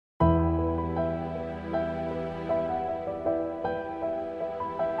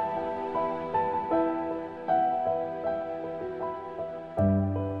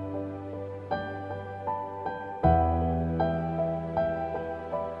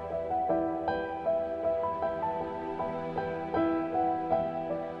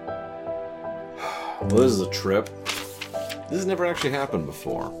Well, this is a trip. This has never actually happened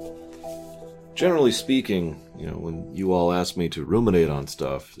before. Generally speaking, when you all ask me to ruminate on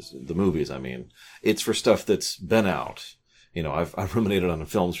stuff, the movies, I mean, it's for stuff that's been out. I've ruminated on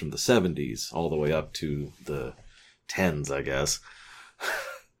films from the 70s all the way up to the 10s, I guess.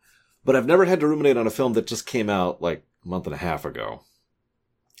 But I've never had to ruminate on a film that just came out like a month and a half ago.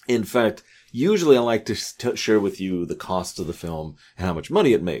 In fact, usually I like to share with you the cost of the film and how much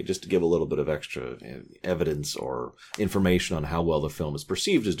money it made, just to give a little bit of extra evidence or information on how well the film is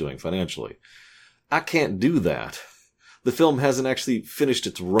perceived as doing financially. I can't do that. The film hasn't actually finished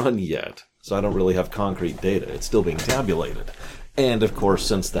its run yet, so I don't really have concrete data. It's still being tabulated. And, of course,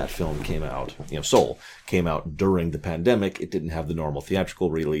 since that film came out, Soul, came out during the pandemic, it didn't have the normal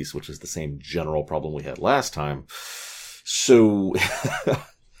theatrical release, which is the same general problem we had last time. So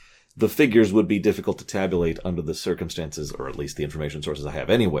the figures would be difficult to tabulate under the circumstances, or at least the information sources I have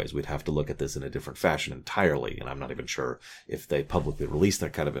anyways. We'd have to look at this in a different fashion entirely, and I'm not even sure if they publicly release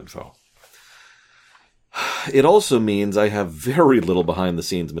that kind of info. It also means I have very little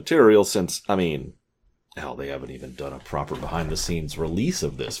behind-the-scenes material since, they haven't even done a proper behind-the-scenes release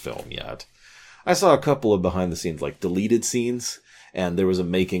of this film yet. I saw a couple of behind-the-scenes, deleted scenes, and there was a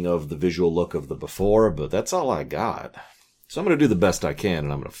making of the visual look of the before, but that's all I got. So I'm going to do the best I can,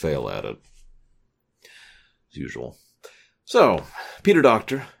 and I'm going to fail at it. As usual. So, Peter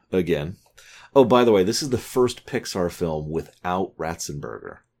Docter, again. Oh, by the way, this is the first Pixar film without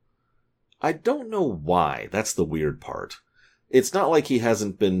Ratzenberger. I don't know why. That's the weird part. It's not like he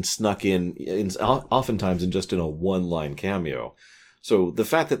hasn't been snuck in oftentimes in a one-line cameo. So the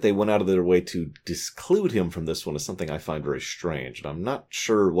fact that they went out of their way to disclude him from this one is something I find very strange, and I'm not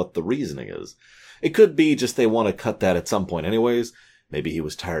sure what the reasoning is. It could be just they want to cut that at some point anyways. Maybe he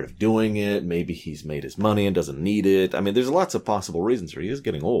was tired of doing it. Maybe he's made his money and doesn't need it. There's lots of possible reasons here. He is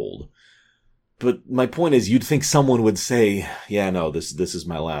getting old. But my point is, you'd think someone would say, yeah, no, this is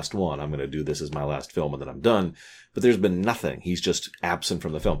my last one. I'm going to do this as my last film and then I'm done. But there's been nothing. He's just absent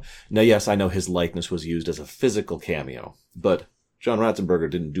from the film. Now, yes, I know his likeness was used as a physical cameo, but John Ratzenberger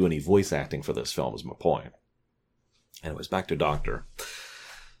didn't do any voice acting for this film, is my point. Anyways, back to Doctor.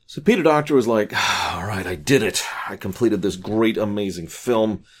 So Peter Docter was like, all right, I did it. I completed this great, amazing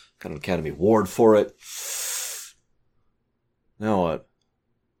film. Got an Academy Award for it. Now what?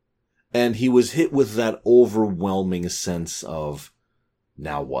 And he was hit with that overwhelming sense of,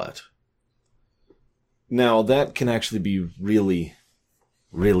 now what? Now, that can actually be really,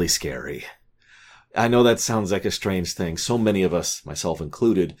 really scary. I know that sounds like a strange thing. So many of us, myself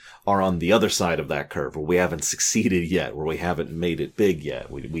included, are on the other side of that curve, where we haven't succeeded yet, where we haven't made it big yet.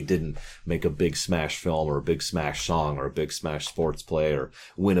 We didn't make a big smash film, or a big smash song, or a big smash sports play, or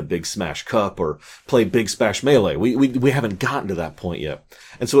win a big smash cup, or play big smash melee. We haven't gotten to that point yet.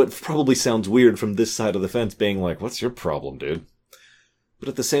 And so it probably sounds weird from this side of the fence being like, what's your problem, dude? But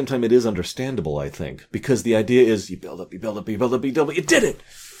at the same time, it is understandable, I think, because the idea is you build up, you build up, you build up, you build up, you did it!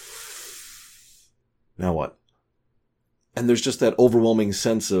 Now what? And there's just that overwhelming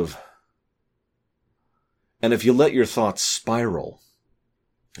sense of... And if you let your thoughts spiral,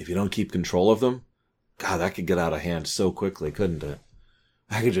 if you don't keep control of them, God, that could get out of hand so quickly, couldn't it?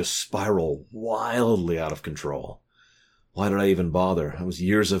 I could just spiral wildly out of control. Why did I even bother? It was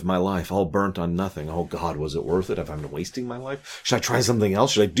years of my life, all burnt on nothing. Oh God, was it worth it? Have I been wasting my life? Should I try something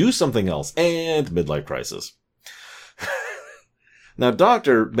else? Should I do something else? And midlife crisis. Now,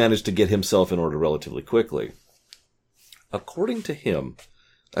 Doctor managed to get himself in order relatively quickly. According to him,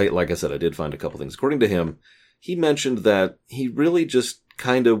 like I said, I did find a couple things. According to him, he mentioned that he really just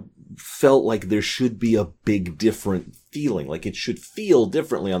kind of felt like there should be a big different feeling, like it should feel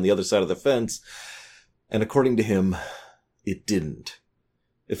differently on the other side of the fence. And according to him, it didn't.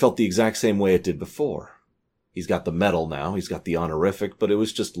 It felt the exact same way it did before. He's got the medal now, he's got the honorific, but it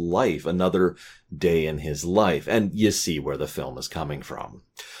was just life, another day in his life. And you see where the film is coming from.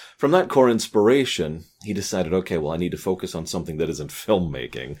 From that core inspiration, he decided, okay, well, I need to focus on something that isn't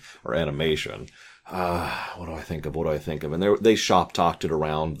filmmaking or animation. What do I think of? And they shop-talked it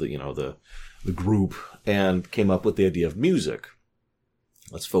around the group and came up with the idea of music.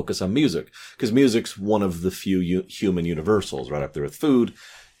 Let's focus on music, because music's one of the few human universals, right up there with food.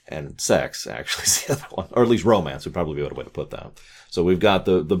 And sex, actually, is the other one. Or at least romance would probably be a better way to put that. So we've got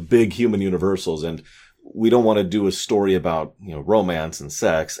the big human universals, and we don't want to do a story about, romance and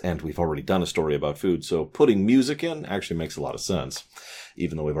sex, and we've already done a story about food. So putting music in actually makes a lot of sense,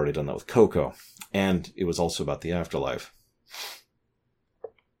 even though we've already done that with Coco. And it was also about the afterlife.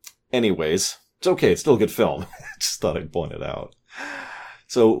 Anyways, it's okay. It's still a good film. Just thought I'd point it out.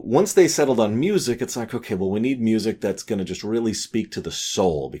 So once they settled on music, it's like, okay, well, we need music that's going to just really speak to the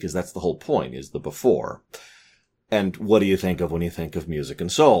soul, because that's the whole point, is the before. And what do you think of when you think of music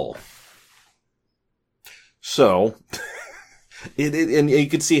and soul? So, and you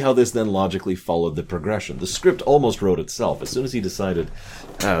could see how this then logically followed the progression. The script almost wrote itself. As soon as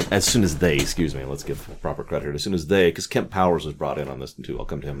they, let's give proper credit here, as soon as they, because Kemp Powers was brought in on this too, I'll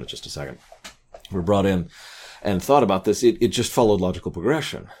come to him in just a second, were brought in and thought about this, it just followed logical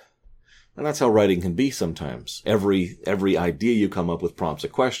progression. And that's how writing can be sometimes. Every idea you come up with prompts a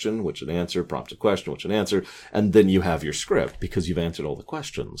question, which an answer, prompts a question, which an answer, and then you have your script because you've answered all the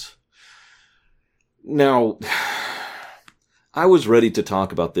questions. Now, I was ready to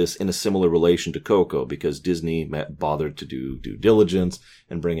talk about this in a similar relation to Coco because Disney bothered to do due diligence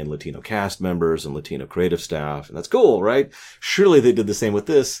and bring in Latino cast members and Latino creative staff, and that's cool, right? Surely they did the same with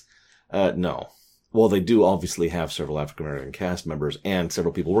this. No. Well, they do obviously have several African-American cast members and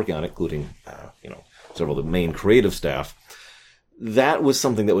several people working on it, including, several of the main creative staff. That was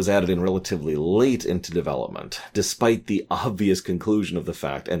something that was added in relatively late into development, despite the obvious conclusion of the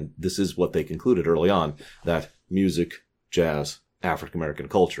fact, and this is what they concluded early on, that music, jazz, African-American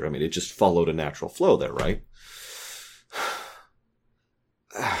culture. I mean, it just followed a natural flow there, right?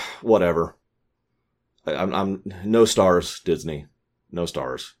 Whatever. I'm no stars, Disney. No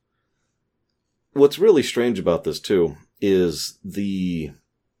stars. What's really strange about this, too, is the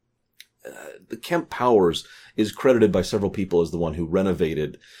Kemp Powers is credited by several people as the one who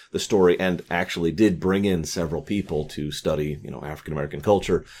renovated the story and actually did bring in several people to study, African-American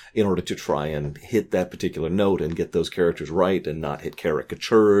culture in order to try and hit that particular note and get those characters right and not hit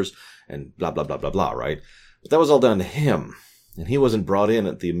caricatures and blah, blah, blah, blah, blah, right? But that was all down to him. And he wasn't brought in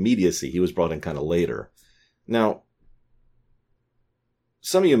at the immediacy. He was brought in kind of later. Now,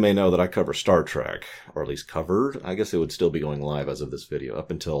 some of you may know that I cover Star Trek, or at least covered. I guess it would still be going live as of this video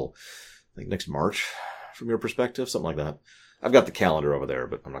up until, I think, next March, from your perspective, something like that. I've got the calendar over there,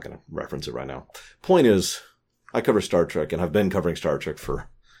 but I'm not going to reference it right now. Point is, I cover Star Trek, and I've been covering Star Trek for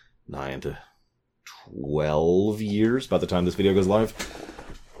 9 to 12 years by the time this video goes live.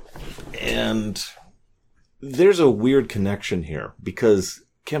 And there's a weird connection here, because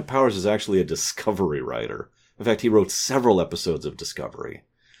Kemp Powers is actually a Discovery writer. In fact, he wrote several episodes of Discovery.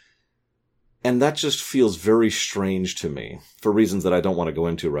 And that just feels very strange to me, for reasons that I don't want to go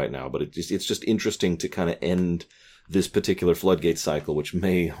into right now, but it's just interesting to kind of end this particular floodgate cycle, which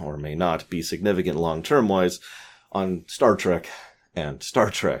may or may not be significant long-term-wise, on Star Trek and Star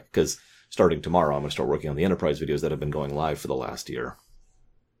Trek, because starting tomorrow, I'm going to start working on the Enterprise videos that have been going live for the last year.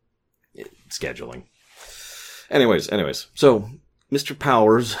 Scheduling. Anyways, so Mr.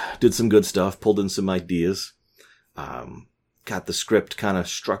 Powers did some good stuff, pulled in some ideas, got the script kind of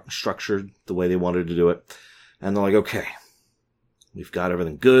structured the way they wanted to do it. And they're like, okay, we've got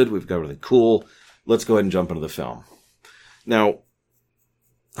everything good. We've got everything cool. Let's go ahead and jump into the film. Now,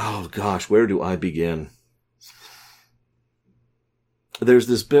 oh gosh, where do I begin? There's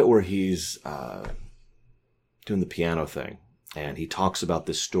this bit where he's doing the piano thing. And he talks about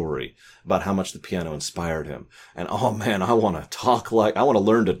this story, about how much the piano inspired him. And oh man, I want to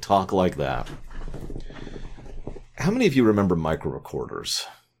learn to talk like that. How many of you remember micro recorders?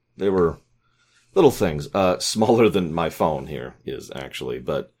 They were little things, smaller than my phone here is actually,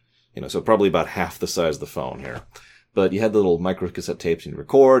 but, so probably about half the size of the phone here. But you had the little micro cassette tapes and you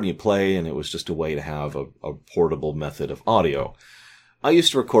record and you play, and it was just a way to have a portable method of audio. I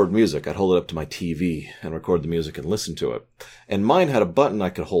used to record music. I'd hold it up to my TV and record the music and listen to it. And mine had a button I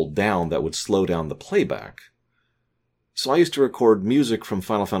could hold down that would slow down the playback. So I used to record music from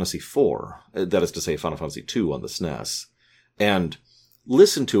Final Fantasy IV, that is to say Final Fantasy II on the SNES, and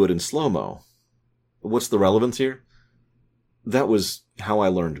listen to it in slow-mo. What's the relevance here? That was how I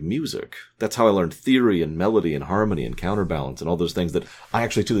learned music. That's how I learned theory and melody and harmony and counterbalance and all those things that I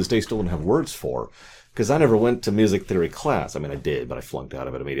actually to this day still don't have words for. Because I never went to music theory class. I mean, I did, but I flunked out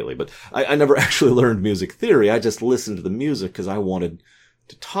of it immediately. But I never actually learned music theory. I just listened to the music because I wanted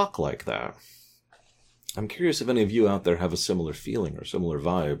to talk like that. I'm curious if any of you out there have a similar feeling or similar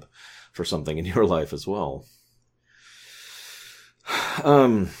vibe for something in your life as well.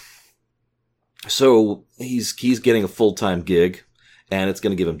 So he's getting a full-time gig, and it's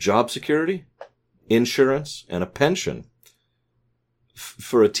going to give him job security, insurance, and a pension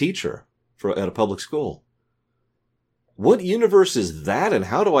for a teacher at a public school. What universe is that, and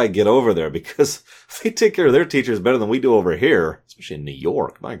how do I get over there? Because they take care of their teachers better than we do over here, especially in New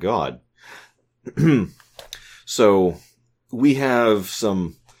York. My God. So we have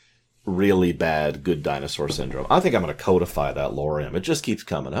some really bad good dinosaur syndrome. I think I'm going to codify that lore in. It just keeps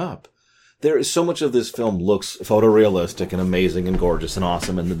coming up. There is so much of this film looks photorealistic and amazing and gorgeous and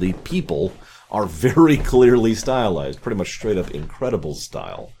awesome, and the people are very clearly stylized, pretty much straight up incredible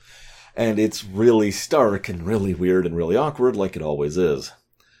style. And it's really stark and really weird and really awkward, like it always is.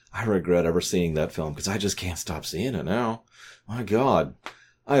 I regret ever seeing that film, because I just can't stop seeing it now. My God.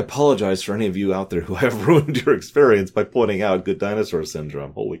 I apologize for any of you out there who have ruined your experience by pointing out Good Dinosaur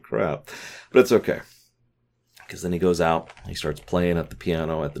Syndrome. Holy crap. But it's okay. Because then he goes out, he starts playing at the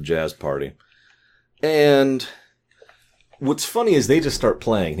piano at the jazz party. And what's funny is they just start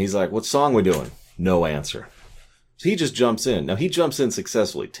playing. He's like, what song we doing? No answer. So he just jumps in. Now, he jumps in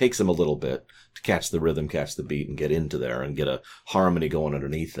successfully. Takes him a little bit to catch the rhythm, catch the beat, and get into there and get a harmony going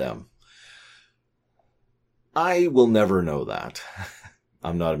underneath them. I will never know that.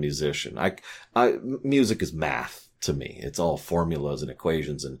 I'm not a musician. Music is math to me. It's all formulas and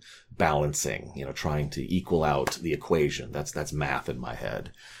equations and balancing, trying to equal out the equation. That's math in my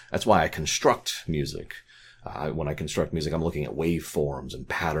head. That's why I construct music. When I construct music, I'm looking at waveforms and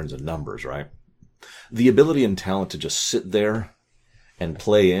patterns and numbers, right? The ability and talent to just sit there and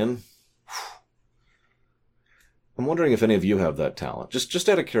play in. I'm wondering if any of you have that talent. Just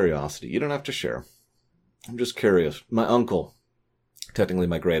out of curiosity. You don't have to share. I'm just curious. My uncle, technically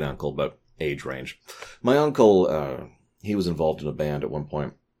my great uncle, but age range. My uncle, he was involved in a band at one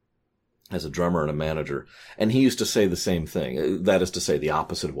point as a drummer and a manager, and he used to say the same thing. That is to say, the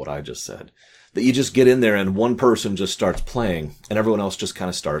opposite of what I just said. That you just get in there and one person just starts playing, and everyone else just kind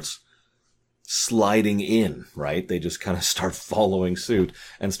of starts sliding in, right? They just kind of start following suit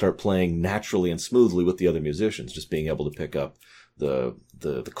and start playing naturally and smoothly with the other musicians, just being able to pick up the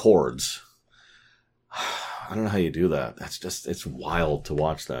chords. I don't know how you do that. It's wild to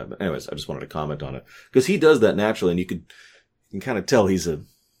watch that. But anyways, I just wanted to comment on it. Because he does that naturally, and you can kind of tell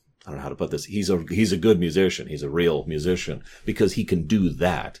I don't know how to put this, he's a good musician. He's a real musician because he can do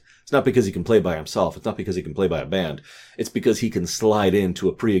that. It's not because he can play by himself. It's not because he can play by a band. It's because he can slide into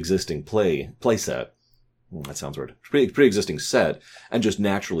a pre-existing play set. That sounds weird. Pre-existing set and just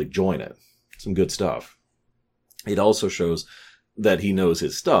naturally join it. Some good stuff. It also shows that he knows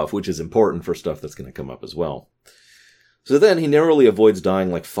his stuff, which is important for stuff that's going to come up as well. So then he narrowly avoids dying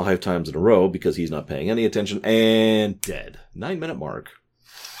like 5 times in a row because he's not paying any attention and dead. 9-minute mark.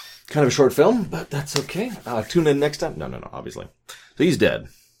 Kind of a short film, but that's okay. Tune in next time. No, obviously. So he's dead.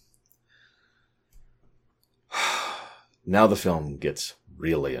 Now the film gets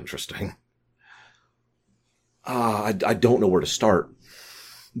really interesting. I don't know where to start.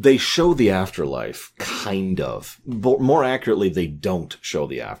 They show the afterlife, kind of. But more accurately, they don't show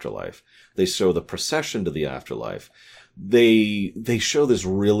the afterlife. They show the procession to the afterlife. They show this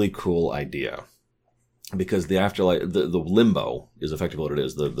really cool idea. Because the afterlife, the limbo is effectively what it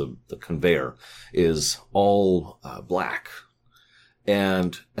is. The conveyor is all black.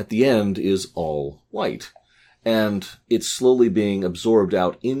 And at the end is all white. And it's slowly being absorbed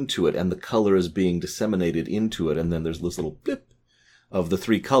out into it, and the color is being disseminated into it, and then there's this little blip of the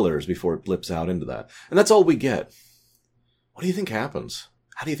 3 colors before it blips out into that. And that's all we get. What do you think happens?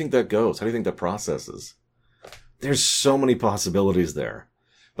 How do you think that goes? How do you think that processes? There's so many possibilities there.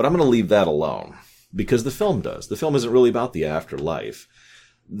 But I'm going to leave that alone. Because the film does. The film isn't really about the afterlife.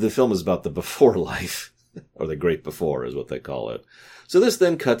 The film is about the before life. Or the great before is what they call it. So this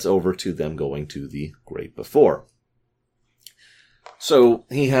then cuts over to them going to the great before. So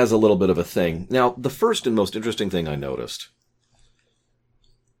he has a little bit of a thing. Now, the first and most interesting thing I noticed.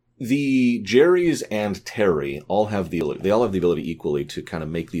 The Jerrys and Terry all have the ability equally to kind of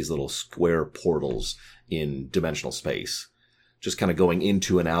make these little square portals in dimensional space. Just kind of going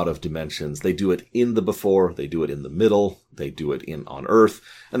into and out of dimensions. They do it in the before, they do it in the middle, they do it on Earth,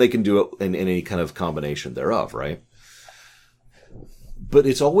 and they can do it in any kind of combination thereof, right? But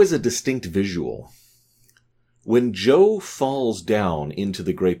it's always a distinct visual. When Joe falls down into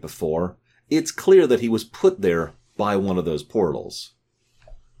the great before, it's clear that he was put there by one of those portals.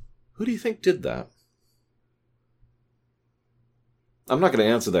 Who do you think did that? I'm not going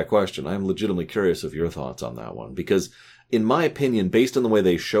to answer that question. I'm legitimately curious of your thoughts on that one, because in my opinion, based on the way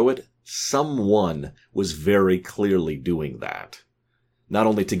they show it, someone was very clearly doing that. Not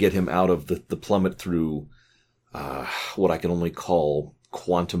only to get him out of the plummet through what I can only call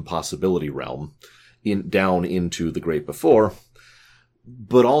quantum possibility realm, down into the great before,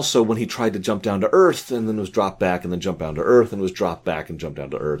 but also when he tried to jump down to Earth and then was dropped back and then jumped down to Earth and was dropped back and jumped down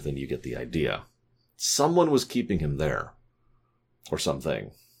to Earth, and you get the idea. Someone was keeping him there. Or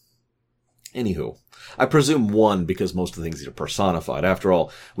something. Anywho, I presume one, because most of the things are personified. After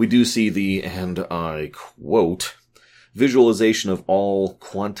all, we do see the, and I quote, visualization of all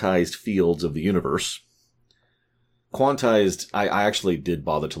quantized fields of the universe. quantized, I actually did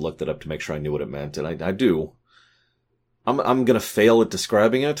bother to look that up to make sure I knew what it meant, and I do. I'm gonna fail at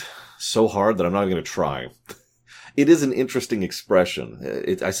describing it so hard that I'm not gonna try. It is an interesting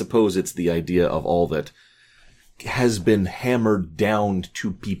expression. I suppose it's the idea of all that has been hammered down to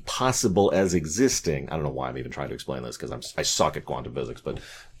be possible as existing. I don't know why I'm even trying to explain this, because I suck at quantum physics, but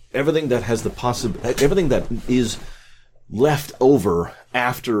everything that has everything that is left over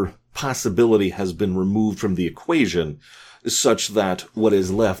after possibility has been removed from the equation, such that what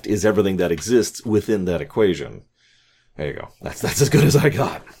is left is everything that exists within that equation. There you go. That's as good as I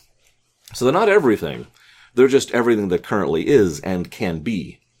got. So they're not everything. They're just everything that currently is and can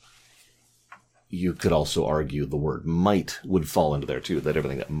be. You could also argue the word might would fall into there too, that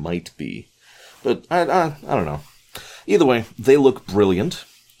everything that might be. But I don't know. Either way, they look brilliant.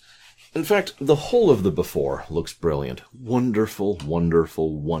 In fact, the whole of the Before looks brilliant. Wonderful,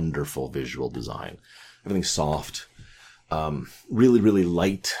 wonderful, wonderful visual design. Everything's soft. Really, really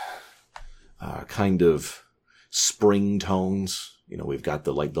light. Kind of spring tones. You know, we've got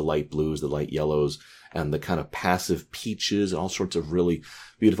the light blues, the light yellows, and the kind of passive peaches, and all sorts of really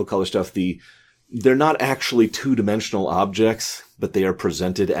beautiful color stuff. They're not actually two-dimensional objects, but they are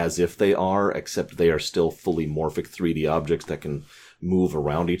presented as if they are, except they are still fully morphic 3D objects that can move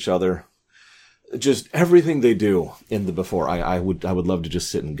around each other. Just everything they do in the Before, I would love to just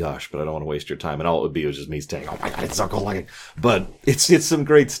sit and gush, but I don't want to waste your time. And all it would be was just me saying, "Oh my god, it's so cool!" But it's some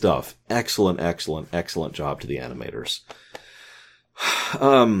great stuff. Excellent, excellent, excellent job to the animators.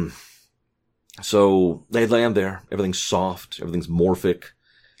 So they land there. Everything's soft. Everything's morphic.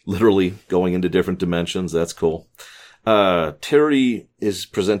 Literally going into different dimensions. That's cool. Terry is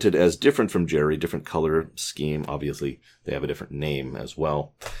presented as different from Jerry, different color scheme. Obviously, they have a different name as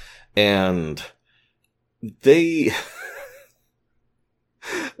well. And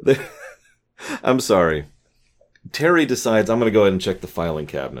I'm sorry. Terry decides, I'm going to go ahead and check the filing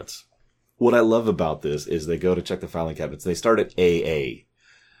cabinets. What I love about this is they go to check the filing cabinets. They start at AA.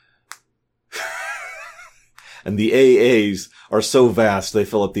 And the AAs are so vast, they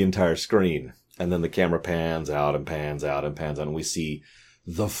fill up the entire screen. And then the camera pans out and pans out and pans out, and we see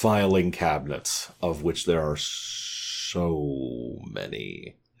the filing cabinets, of which there are so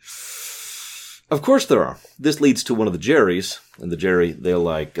many. Of course there are. This leads to one of the Jerrys, and the Jerry, they're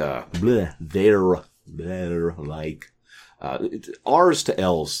like, they're like, R's to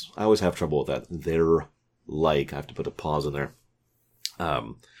L's. I always have trouble with that. They're like, I have to put a pause in there.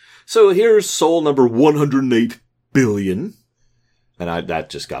 So here's soul number 108 billion. And that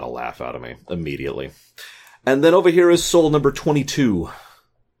just got a laugh out of me immediately. And then over here is soul number 22.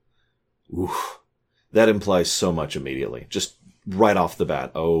 Oof. That implies so much immediately. Just right off the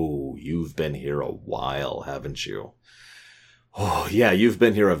bat. Oh, you've been here a while, haven't you? Oh, yeah, you've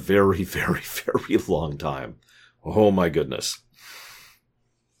been here a very, very, very long time. Oh, my goodness.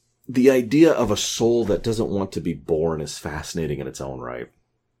 The idea of a soul that doesn't want to be born is fascinating in its own right.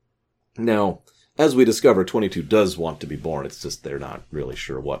 Now, as we discover, 22 does want to be born. It's just they're not really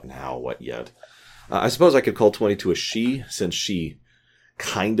sure what and how, what yet. I suppose I could call 22 a she, since she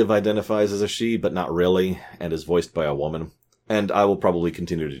kind of identifies as a she, but not really, and is voiced by a woman. And I will probably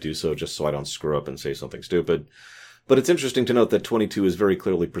continue to do so just so I don't screw up and say something stupid. But it's interesting to note that 22 is very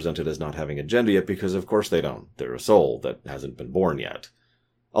clearly presented as not having a gender yet, because of course they don't. They're a soul that hasn't been born yet.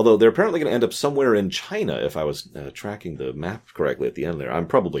 Although they're apparently going to end up somewhere in China, if I was tracking the map correctly at the end there. I'm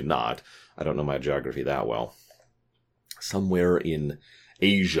probably not. I don't know my geography that well. Somewhere in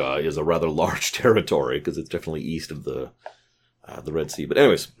Asia is a rather large territory, because it's definitely east of the Red Sea. But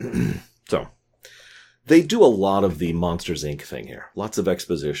anyways, so they do a lot of the Monsters, Inc. thing here. Lots of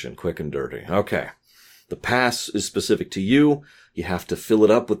exposition, quick and dirty. Okay. The pass is specific to you. You have to fill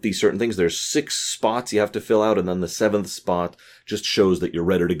it up with these certain things. There's 6 spots you have to fill out, and then the 7th spot just shows that you're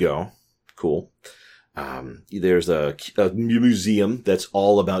ready to go. Cool. There's a museum that's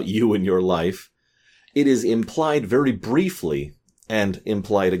all about you and your life. It is implied very briefly, and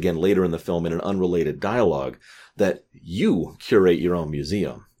implied again later in the film in an unrelated dialogue, that you curate your own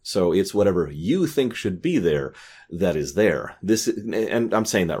museum. So it's whatever you think should be there that is there. And I'm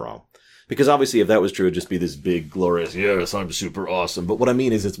saying that wrong. Because obviously if that was true, it'd just be this big, glorious, yes, I'm super awesome. But what I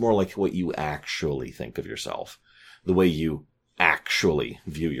mean is it's more like what you actually think of yourself. The way you actually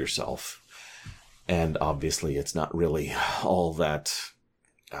view yourself. And obviously it's not really all that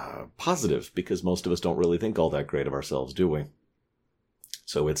positive, because most of us don't really think all that great of ourselves, do we?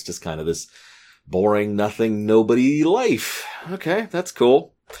 So it's just kind of this boring, nothing, nobody life. Okay, that's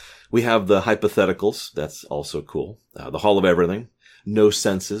cool. We have the hypotheticals. That's also cool. The Hall of Everything. No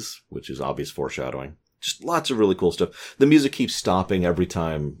senses, which is obvious foreshadowing. Just lots of really cool stuff. The music keeps stopping every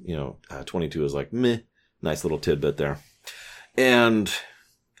time, 22 is like, meh, Nice little tidbit there. And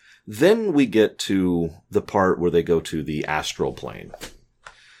then we get to the part where they go to the astral plane.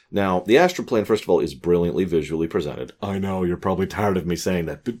 Now, the astral plane, first of all, is brilliantly visually presented. I know, you're probably tired of me saying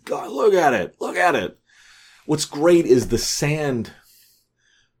that, but God, look at it! Look at it! What's great is the sand.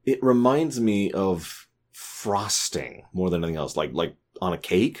 It reminds me of frosting more than anything else, like on a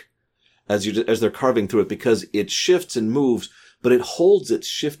cake, as they're carving through it, because it shifts and moves, but it holds its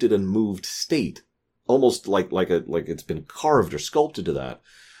shifted and moved state, almost like it's been carved or sculpted to that.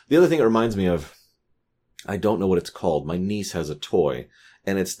 The other thing it reminds me of, I don't know what it's called. My niece has a toy,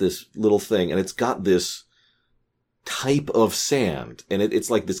 and it's this little thing, and it's got this type of sand, and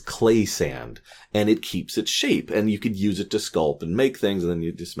it's like this clay sand, and it keeps its shape, and you could use it to sculpt and make things, and then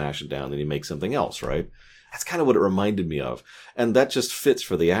you just smash it down, and you make something else, right? That's kind of what it reminded me of. And that just fits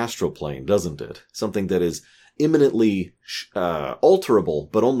for the astral plane, doesn't it? Something that is imminently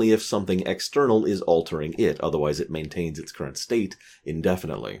alterable, but only if something external is altering it. Otherwise, it maintains its current state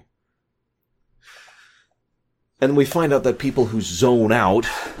indefinitely. And we find out that people who zone out,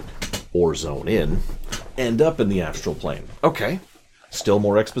 or zone in, end up in the astral plane. Okay. Still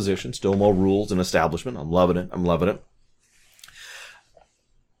more exposition, still more rules and establishment. I'm loving it. I'm loving it.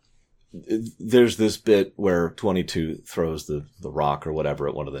 There's this bit where 22 throws the rock or whatever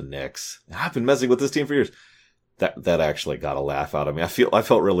at one of the Knicks. I've been messing with this team for years. That actually got a laugh out of me. I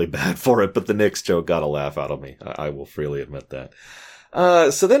felt really bad for it, but the Knicks joke got a laugh out of me. I will freely admit that.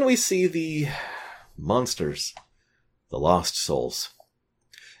 So then we see the monsters, the lost souls.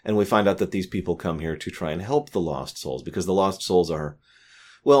 And we find out that these people come here to try and help the lost souls, because the lost souls are,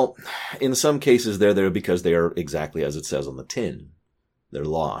 well, in some cases they're there because they are exactly as it says on the tin. They're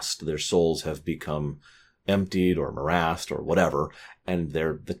lost. Their souls have become emptied or morassed or whatever, and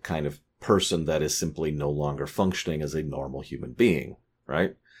they're the kind of person that is simply no longer functioning as a normal human being,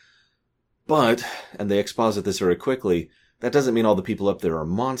 right? But, and they exposit this very quickly, that doesn't mean all the people up there are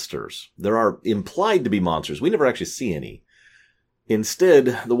monsters. There are implied to be monsters. We never actually see any.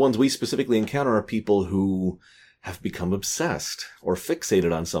 Instead, the ones we specifically encounter are people who have become obsessed or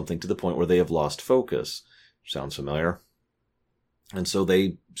fixated on something to the point where they have lost focus. Sounds familiar? And so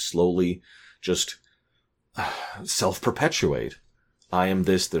they slowly just self-perpetuate. I am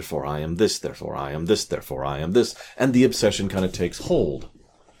this, therefore I am this, therefore I am this, therefore I am this. And the obsession kind of takes hold.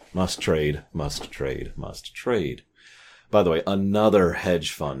 Must trade, must trade, must trade. By the way, another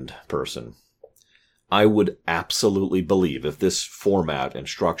hedge fund person. I would absolutely believe, if this format and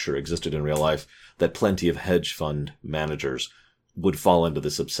structure existed in real life, that plenty of hedge fund managers would fall into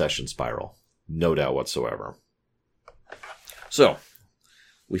this obsession spiral. No doubt whatsoever. So,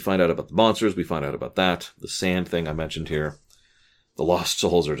 we find out about the monsters, we find out about that, the sand thing I mentioned here. The lost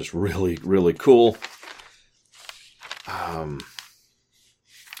souls are just really, really cool.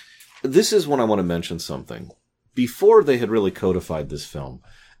 This is when I want to mention something. Before they had really codified this film,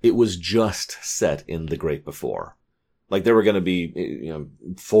 it was just set in the Great Before. Like, there were going to be,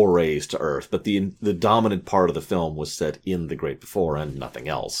 forays to Earth, but the dominant part of the film was set in the Great Before and nothing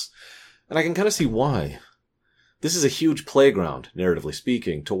else. And I can kind of see why. This is a huge playground, narratively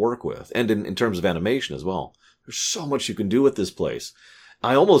speaking, to work with, and in terms of animation as well. There's so much you can do with this place.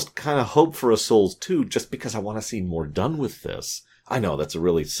 I almost kind of hope for a Souls 2 just because I want to see more done with this. I know that's a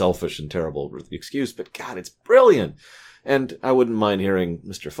really selfish and terrible excuse, but God, it's brilliant. And I wouldn't mind hearing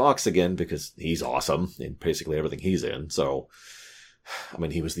Mr. Fox again because he's awesome in basically everything he's in. So, I mean,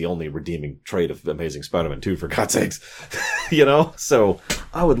 he was the only redeeming trait of Amazing Spider-Man 2, for God's sakes. So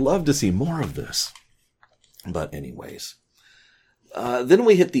I would love to see more of this. But anyways, then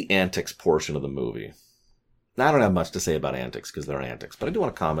we hit the antics portion of the movie. Now, I don't have much to say about antics because they're antics, but I do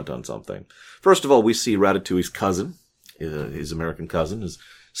want to comment on something. First of all, we see Ratatouille's cousin, his American cousin, is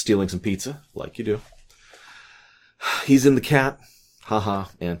stealing some pizza, like you do. He's in the cat. Haha,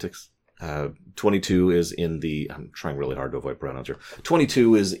 antics. 22 is in the... I'm trying really hard to avoid pronouns here.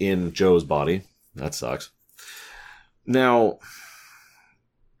 22 is in Joe's body. That sucks. Now,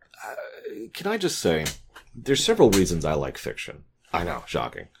 can I just say, there's several reasons I like fiction. I know,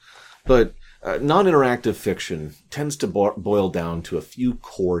 shocking. But non-interactive fiction tends to boil down to a few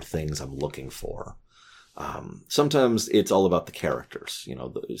core things I'm looking for. Sometimes it's all about the characters,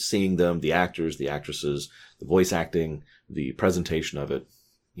 seeing them, the actors, the actresses, the voice acting, the presentation of it,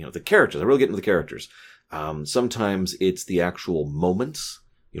 the characters. I really get into the characters. Sometimes it's the actual moments,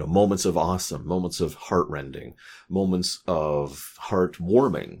 moments of awesome, moments of heart-rending, moments of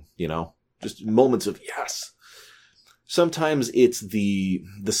heart-warming, just moments of yes. Sometimes it's the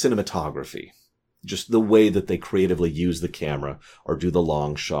cinematography. Just the way that they creatively use the camera or do the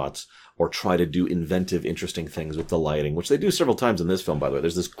long shots or try to do inventive, interesting things with the lighting, which they do several times in this film, by the way.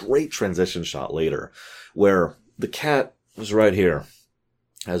 There's this great transition shot later where the cat was right here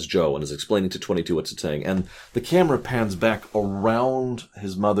as Joe and is explaining to 22 what it's saying. And the camera pans back around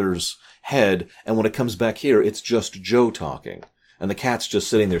his mother's head. And when it comes back here, it's just Joe talking. And the cat's just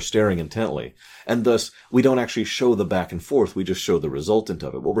sitting there staring intently. And thus, we don't actually show the back and forth. We just show the resultant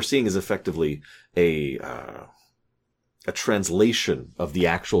of it. What we're seeing is effectively a translation of the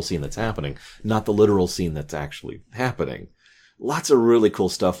actual scene that's happening, not the literal scene that's actually happening. Lots of really cool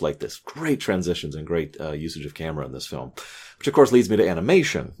stuff like this. Great transitions and great usage of camera in this film. Which, of course, leads me to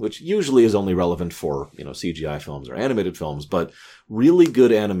animation, which usually is only relevant for, CGI films or animated films. But really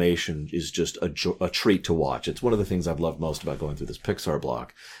good animation is just a treat to watch. It's one of the things I've loved most about going through this Pixar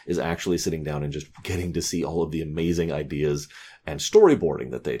block, is actually sitting down and just getting to see all of the amazing ideas and storyboarding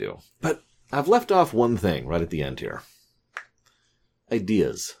that they do. But I've left off one thing right at the end here.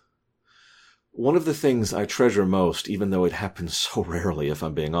 Ideas. One of the things I treasure most, even though it happens so rarely, if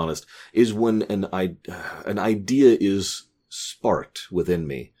I'm being honest, is when an idea is sparked within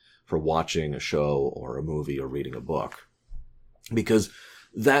me for watching a show or a movie or reading a book. Because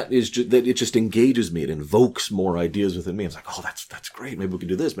that it just engages me. It invokes more ideas within me. It's like, oh, that's great. Maybe we can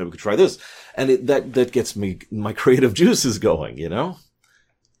do this. Maybe we could try this. And that gets me, my creative juices going,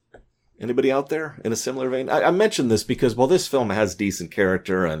 Anybody out there in a similar vein? I mentioned this because while this film has decent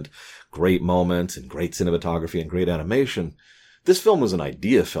character and great moments and great cinematography and great animation, this film was an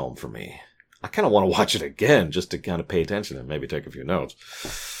idea film for me. I kind of want to watch it again just to kind of pay attention and maybe take a few notes.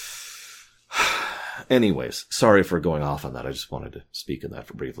 Anyways, sorry for going off on that. I just wanted to speak on that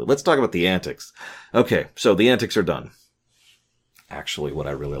for briefly. Let's talk about the antics. Okay, so the antics are done. Actually, what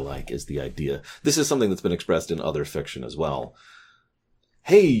I really like is the idea. This is something that's been expressed in other fiction as well.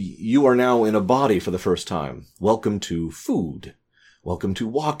 Hey, you are now in a body for the first time. Welcome to food. Welcome to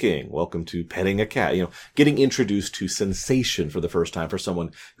walking. Welcome to petting a cat. Getting introduced to sensation for the first time for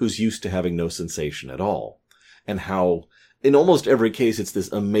someone who's used to having no sensation at all. And how, in almost every case, it's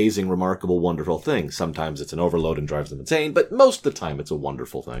this amazing, remarkable, wonderful thing. Sometimes it's an overload and drives them insane, but most of the time it's a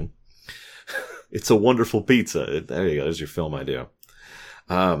wonderful thing. It's a wonderful pizza. There you go. There's your film idea.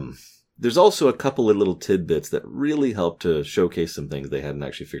 There's also a couple of little tidbits that really help to showcase some things they hadn't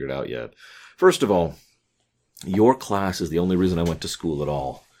actually figured out yet. First of all, your class is the only reason I went to school at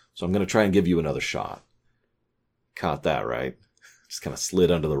all. So I'm going to try and give you another shot. Caught that, right? Just kind of slid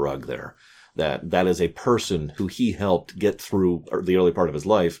under the rug there. That is a person who he helped get through the early part of his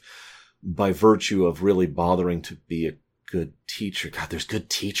life by virtue of really bothering to be a good teacher. God, there's good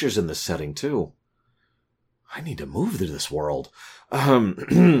teachers in this setting too. I need to move to this world.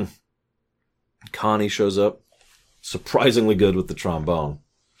 Connie shows up. Surprisingly good with the trombone.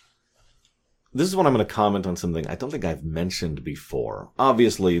 This is when I'm going to comment on something I don't think I've mentioned before.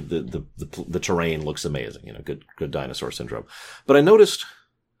 Obviously, the terrain looks amazing. Good dinosaur syndrome. But I noticed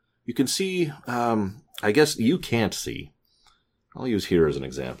you can see, I guess you can't see. I'll use here as an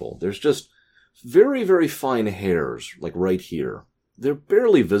example. There's just very, very fine hairs, like right here. They're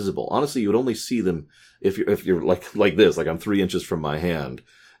barely visible. Honestly, you would only see them if you're like this, like I'm 3 inches from my hand,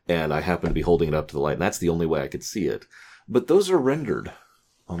 and I happen to be holding it up to the light, and that's the only way I could see it. But those are rendered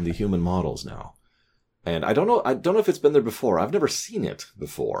on the human models now. And I don't know if it's been there before. I've never seen it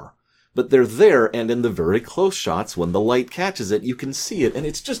before. But they're there, and in the very close shots, when the light catches it, you can see it. And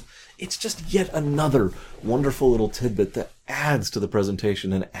it's just yet another wonderful little tidbit that adds to the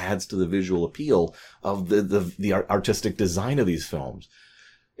presentation and adds to the visual appeal of the artistic design of these films.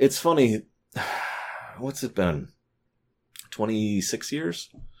 It's funny. What's it been? 26 years?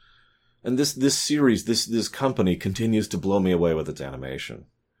 And this series, this company continues to blow me away with its animation.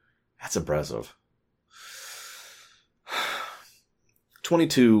 That's impressive.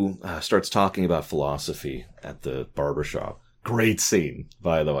 22 starts talking about philosophy at the barbershop. Great scene,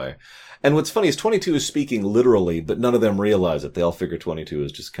 by the way. And what's funny is 22 is speaking literally, but none of them realize it. They all figure 22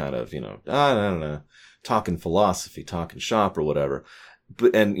 is just kind of, I don't know, talking philosophy, talking shop or whatever.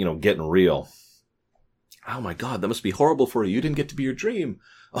 And getting real. Oh my God, that must be horrible for you. You didn't get to be your dream.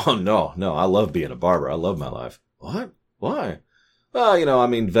 Oh no, I love being a barber. I love my life. What? Why? Well,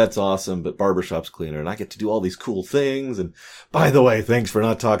 vet's awesome, but barbershop's cleaner, and I get to do all these cool things. And by the way, thanks for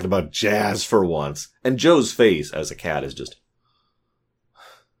not talking about jazz for once. And Joe's face as a cat is just...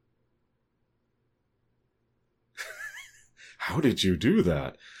 How did you do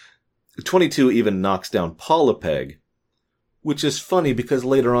that? 22 even knocks down Paul a peg, which is funny because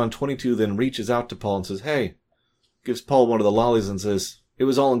later on, 22 then reaches out to Paul and says, hey, gives Paul one of the lollies and says, it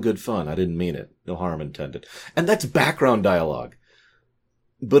was all in good fun. I didn't mean it. No harm intended. And that's background dialogue.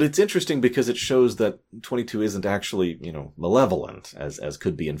 But it's interesting because it shows that 22 isn't actually, malevolent, as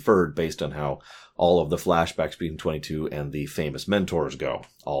could be inferred based on how all of the flashbacks between 22 and the famous mentors go.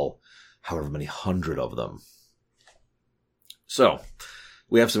 All, however many hundred of them. So,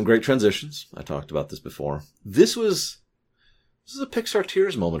 we have some great transitions. I talked about this before. This is a Pixar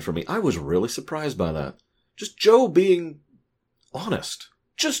tears moment for me. I was really surprised by that. Just Joe being honest.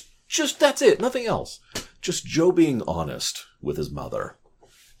 Just that's it. Nothing else. Just Joe being honest with his mother.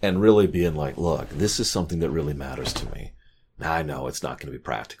 And really being like, look, this is something that really matters to me. Now, I know it's not going to be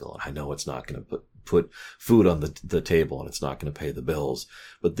practical. And I know it's not going to put food on the table and it's not going to pay the bills.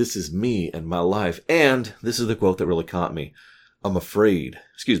 But this is me and my life. And this is the quote that really caught me. I'm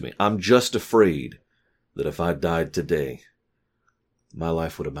just afraid that if I died today, my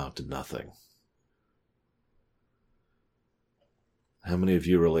life would amount to nothing. How many of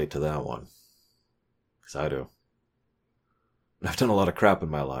you relate to that one? Because I do. I've done a lot of crap in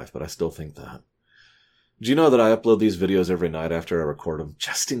my life, but I still think that. Do you know that I upload these videos every night after I record them,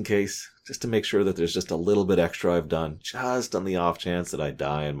 just in case? Just to make sure that there's just a little bit extra I've done, just on the off chance that I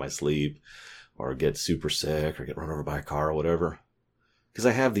die in my sleep, or get super sick, or get run over by a car, or whatever. Because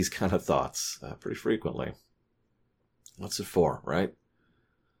I have these kind of thoughts pretty frequently. What's it for, right?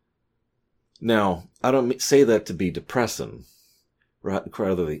 Now, I don't say that to be depressing.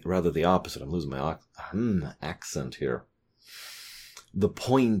 Rather the opposite. I'm losing my accent here. The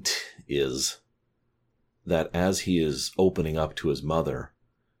point is that as he is opening up to his mother,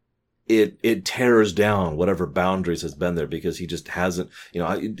 it tears down whatever boundaries has been there because he just hasn't,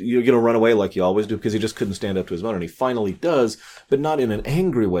 you're going to run away like you always do because he just couldn't stand up to his mother. And he finally does, but not in an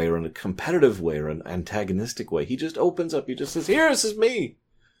angry way or in a competitive way or an antagonistic way. He just opens up. He just says, here, this is me.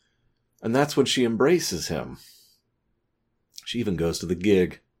 And that's when she embraces him. She even goes to the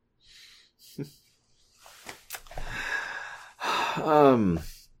gig.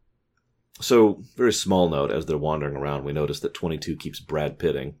 So, very small note, as they're wandering around, we notice that 22 keeps Brad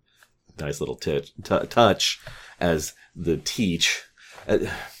Pitting. Nice little touch as the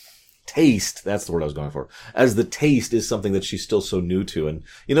taste, that's the word I was going for, as the taste is something that she's still so new to. And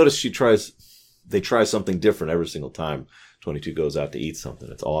you notice they try something different every single time 22 goes out to eat something.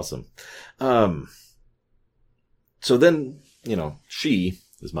 It's awesome. So then, she,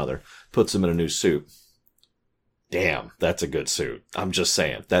 his mother, puts him in a new suit. Damn, that's a good suit. I'm just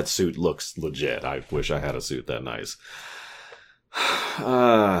saying, that suit looks legit. I wish I had a suit that nice.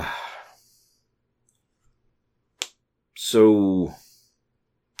 So,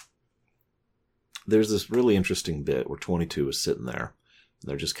 there's this really interesting bit where 22 is sitting there. And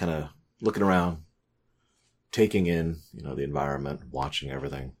they're just kind of looking around, taking in, the environment, watching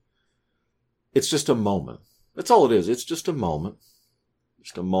everything. It's just a moment. That's all it is. It's just a moment.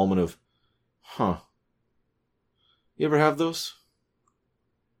 Just a moment of, You ever have those?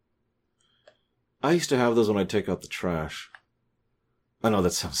 I used to have those when I take out the trash. I know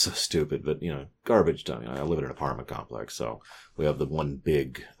that sounds so stupid, but, garbage dump. I live in an apartment complex, so we have the one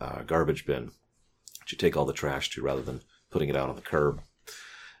big garbage bin that you take all the trash to rather than putting it out on the curb.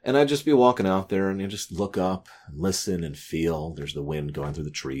 And I'd just be walking out there and you just look up and listen and feel. There's the wind going through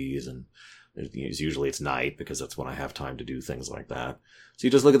the trees, and usually it's night because that's when I have time to do things like that. So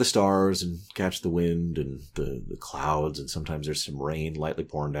you just look at the stars and catch the wind and the clouds, and sometimes there's some rain lightly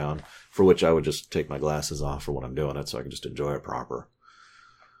pouring down, for which I would just take my glasses off for when I'm doing it so I can just enjoy it proper.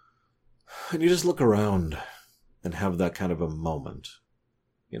 And you just look around and have that kind of a moment,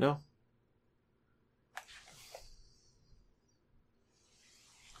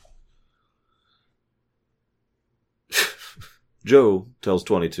 Joe tells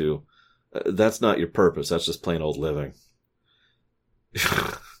 22, that's not your purpose, that's just plain old living.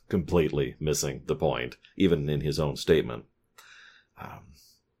 Completely missing the point, even in his own statement.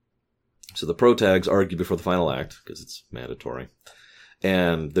 So the protags argue before the final act, because it's mandatory.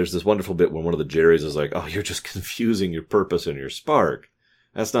 And there's this wonderful bit when one of the Jerrys is like, oh, you're just confusing your purpose and your spark.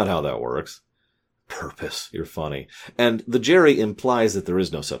 That's not how that works. Purpose, you're funny. And the Jerry implies that there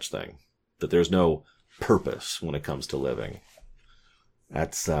is no such thing. That there's no purpose when it comes to living.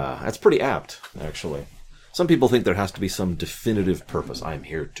 That's pretty apt, actually. Some people think there has to be some definitive purpose. I'm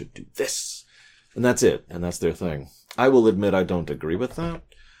here to do this. And that's it. And that's their thing. I will admit I don't agree with that.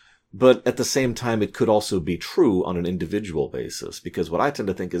 But at the same time, it could also be true on an individual basis. Because what I tend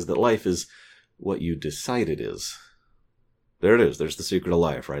to think is that life is what you decide it is. There it is. There's the secret of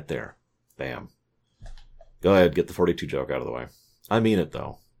life right there. Bam. Go ahead, get the 42 joke out of the way. I mean it,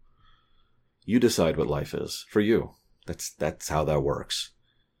 though. You decide what life is for you. That's how that works.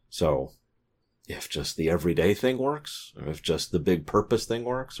 So, if just the everyday thing works, or if just the big purpose thing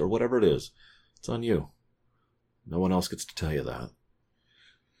works, or whatever it is, it's on you. No one else gets to tell you that.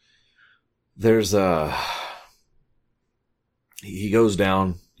 There's he goes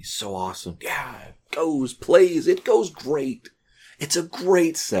down. He's so awesome. Yeah, it goes great. It's a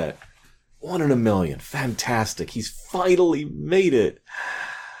great set. 1 in a million. Fantastic. He's finally made it.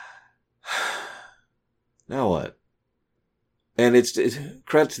 Now what? And it's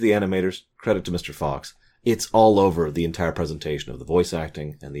credit to the animators, credit to Mr. Fox. It's all over the entire presentation of the voice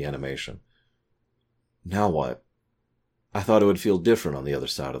acting and the animation. Now what? I thought it would feel different on the other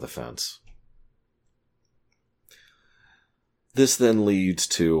side of the fence. This then leads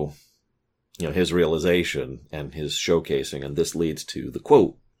to, his realization and his showcasing, and this leads to the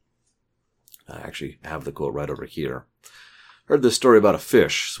quote. I actually have the quote right over here. Heard this story about a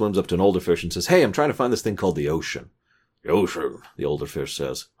fish, swims up to an older fish and says, "Hey, I'm trying to find this thing called the ocean." "The ocean," the older fish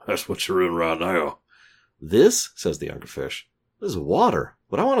says. "That's what you're in right now." "This," says the younger fish, "this is water.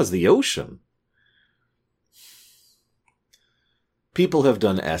 What I want is the ocean." People have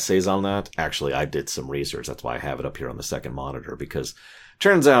done essays on that. Actually, I did some research. That's why I have it up here on the second monitor, because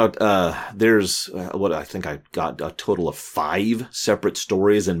turns out there's what I think I got a total of 5 separate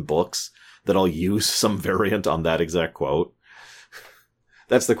stories and books that all use some variant on that exact quote.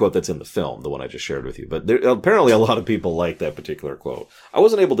 That's the quote that's in the film, the one I just shared with you. But apparently a lot of people like that particular quote. I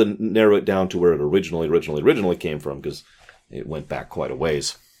wasn't able to narrow it down to where it originally came from, because it went back quite a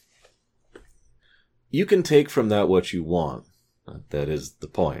ways. You can take from that what you want. That is the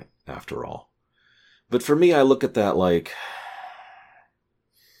point, after all. But for me, I look at that like,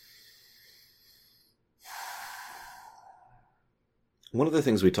 one of the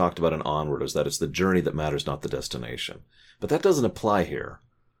things we talked about in Onward is that it's the journey that matters, not the destination. But that doesn't apply here.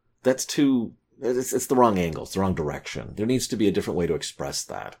 It's the wrong angle. It's the wrong direction. There needs to be a different way to express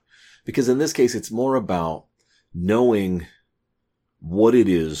that. Because in this case, it's more about knowing what it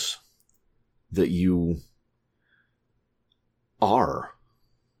is that you are.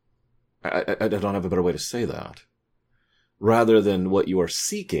 I don't have a better way to say that. Rather than what you are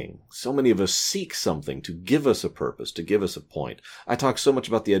seeking. So many of us seek something to give us a purpose, to give us a point. I talk so much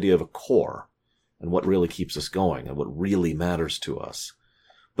about the idea of a core and what really keeps us going and what really matters to us.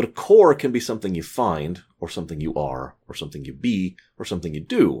 But a core can be something you find, or something you are, or something you be, or something you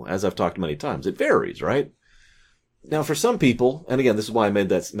do. As I've talked many times, it varies, right? Now, for some people, and again, this is why I made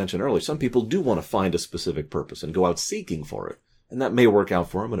that mention earlier, some people do want to find a specific purpose and go out seeking for it. And that may work out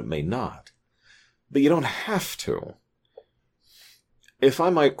for them, and it may not. But you don't have to. If I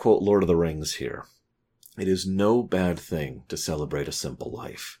might quote Lord of the Rings here, it is no bad thing to celebrate a simple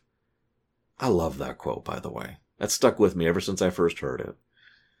life. I love that quote, by the way. That stuck with me ever since I first heard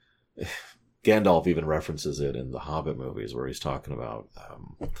it. Gandalf even references it in the Hobbit movies, where he's talking about,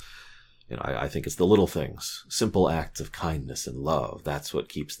 I think it's the little things, simple acts of kindness and love. That's what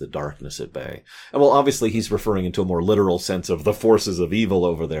keeps the darkness at bay. And well, obviously he's referring into a more literal sense of the forces of evil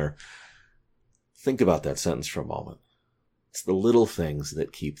over there. Think about that sentence for a moment. It's the little things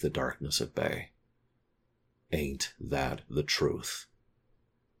that keep the darkness at bay. Ain't that the truth?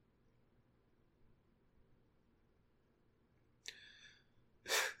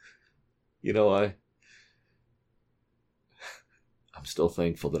 I'm still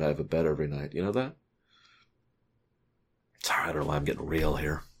thankful that I have a bed every night. You know that? It's alright, I don't know why I'm getting real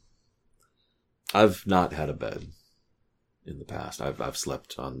here. I've not had a bed in the past. I've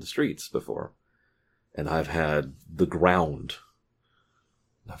slept on the streets before. And I've had the ground.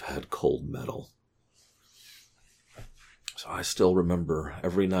 I've had cold metal. So I still remember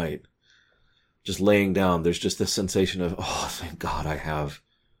every night just laying down. There's just this sensation of, oh, thank God I have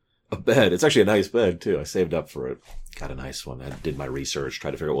a bed. It's actually a nice bed, too. I saved up for it. Got a nice one. I did my research,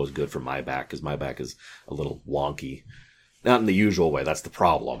 tried to figure out what was good for my back, because my back is a little wonky. Not in the usual way. That's the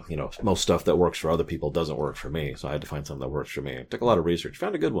problem. Most stuff that works for other people doesn't work for me. So I had to find something that works for me. It took a lot of research.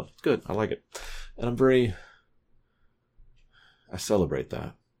 Found a good one. It's good. I like it. And I celebrate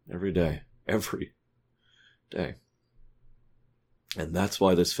that every day. Every day. And that's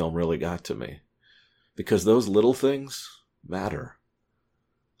why this film really got to me. Because those little things matter.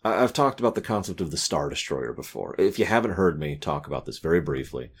 I've talked about the concept of the Star Destroyer before. If you haven't heard me talk about this very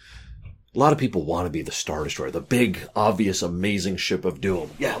briefly, a lot of people want to be the Star Destroyer, the big, obvious, amazing ship of doom.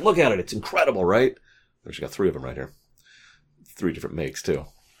 Yeah, look at it. It's incredible, right? There's got 3 of them right here. 3 different makes, too.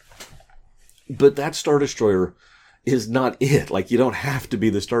 But that Star Destroyer is not it. Like, you don't have to be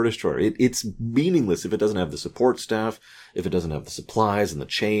the Star Destroyer. It's meaningless if it doesn't have the support staff, if it doesn't have the supplies and the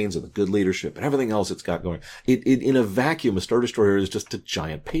chains and the good leadership and everything else it's got going. In a vacuum, a Star Destroyer is just a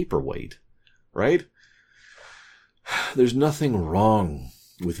giant paperweight, right? There's nothing wrong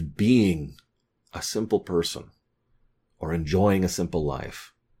with being a simple person or enjoying a simple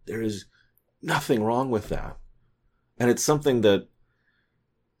life. There is nothing wrong with that. And it's something that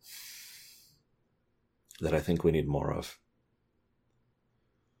that I think we need more of.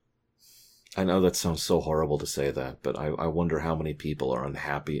 I know that sounds so horrible to say that, but I wonder how many people are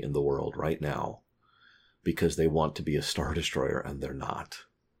unhappy in the world right now because they want to be a Star Destroyer and they're not.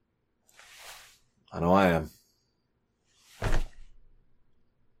 I know I am.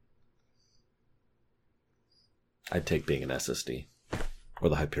 I'd take being an SSD. Or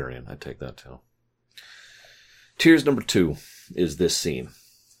the Hyperion. I'd take that too. Tears number 2 is this scene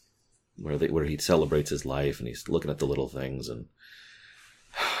where he celebrates his life and he's looking at the little things, and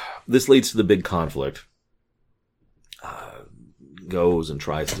this leads to the big conflict. Goes and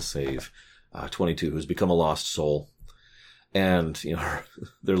tries to save 22, who's become a lost soul. And, you know,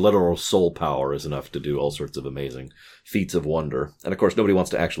 their literal soul power is enough to do all sorts of amazing feats of wonder. And, of course, nobody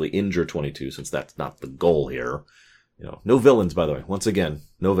wants to actually injure 22, since that's not the goal here. You know, no villains, by the way. Once again,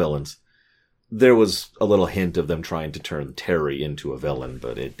 no villains. There was a little hint of them trying to turn Terry into a villain,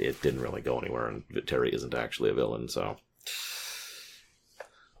 but it didn't really go anywhere, and Terry isn't actually a villain, so...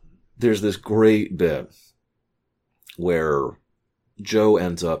 There's this great bit where Joe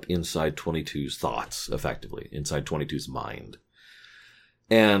ends up inside 22's thoughts, effectively, inside 22's mind.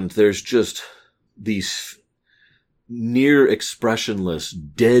 And there's just these near expressionless,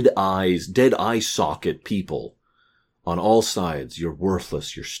 dead eye socket people on all sides. You're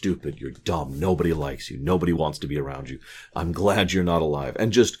worthless, you're stupid, you're dumb, nobody likes you, nobody wants to be around you, I'm glad you're not alive.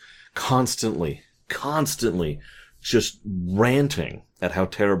 And just constantly just ranting at how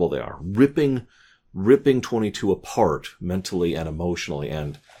terrible they are, ripping 22 apart mentally and emotionally,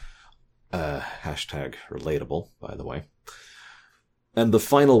 and hashtag relatable, by the way. And the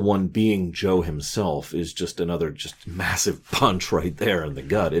final one being Joe himself is just another just massive punch right there in the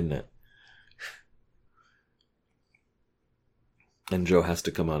gut, isn't it? And Joe has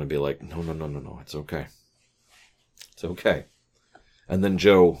to come on and be like, no, it's okay. It's okay. And then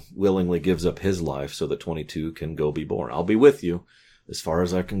Joe willingly gives up his life so that 22 can go be born. I'll be with you as far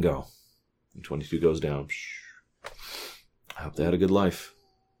as I can go. And 22 goes down. I hope they had a good life,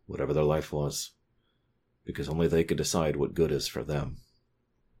 whatever their life was, because only they could decide what good is for them.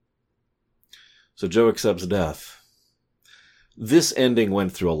 So Joe accepts death. This ending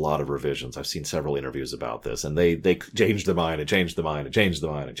went through a lot of revisions. I've seen several interviews about this, and they changed their mind and changed their mind and changed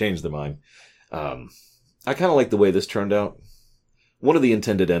their mind and changed their mind. I kind of like the way this turned out. One of the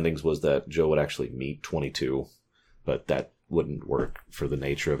intended endings was that Joe would actually meet 22, but that wouldn't work for the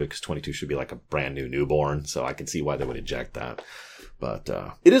nature of it, because 22 should be like a brand new newborn, so I can see why they would eject that. But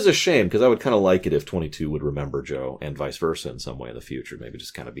it is a shame, because I would kind of like it if 22 would remember Joe, and vice versa in some way in the future. Maybe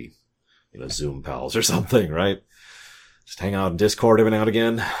just kind of be, Zoom pals or something, right? Just hang out in Discord every now and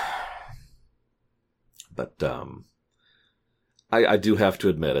again. But I do have to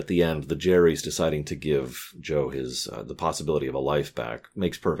admit, at the end, the Jerry's deciding to give Joe his the possibility of a life back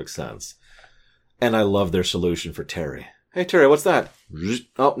makes perfect sense. And I love their solution for Terry. Hey, Terry, what's that?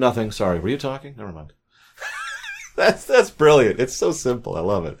 Oh, nothing. Sorry. Were you talking? Never mind. That's brilliant. It's so simple. I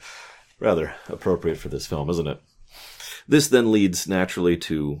love it. Rather appropriate for this film, isn't it? This then leads naturally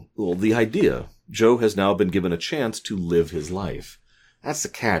to, the idea. Joe has now been given a chance to live his life. That's the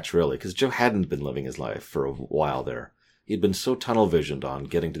catch, really, because Joe hadn't been living his life for a while there. He'd been so tunnel-visioned on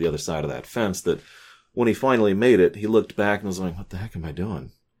getting to the other side of that fence that when he finally made it, he looked back and was like, what the heck am I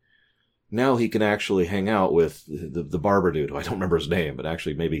doing? Now he can actually hang out with the barber dude, who I don't remember his name, but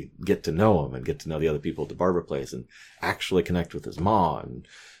actually maybe get to know him and get to know the other people at the barber place and actually connect with his ma and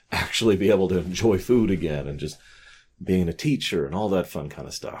actually be able to enjoy food again and just being a teacher and all that fun kind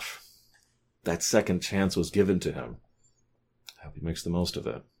of stuff. That second chance was given to him. I hope he makes the most of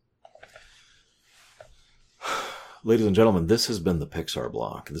it. Ladies and gentlemen, this has been the Pixar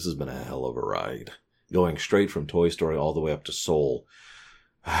block. This has been a hell of a ride. Going straight from Toy Story all the way up to Soul.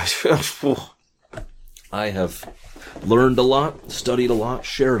 I have learned a lot, studied a lot,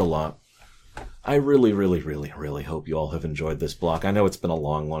 shared a lot. I really, really, really, really hope you all have enjoyed this block. I know it's been a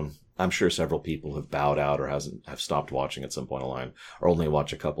long one. I'm sure several people have bowed out or have stopped watching at some point in line, or only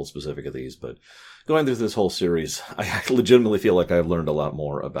watch a couple specific of these. But going through this whole series, I legitimately feel like I've learned a lot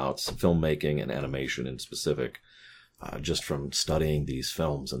more about filmmaking and animation in specific, just from studying these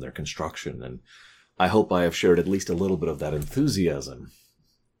films and their construction. And I hope I have shared at least a little bit of that enthusiasm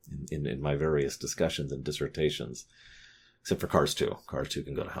in my various discussions and dissertations. Except for Cars 2. Cars 2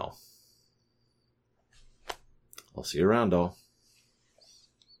 can go to hell. I'll see you around, all.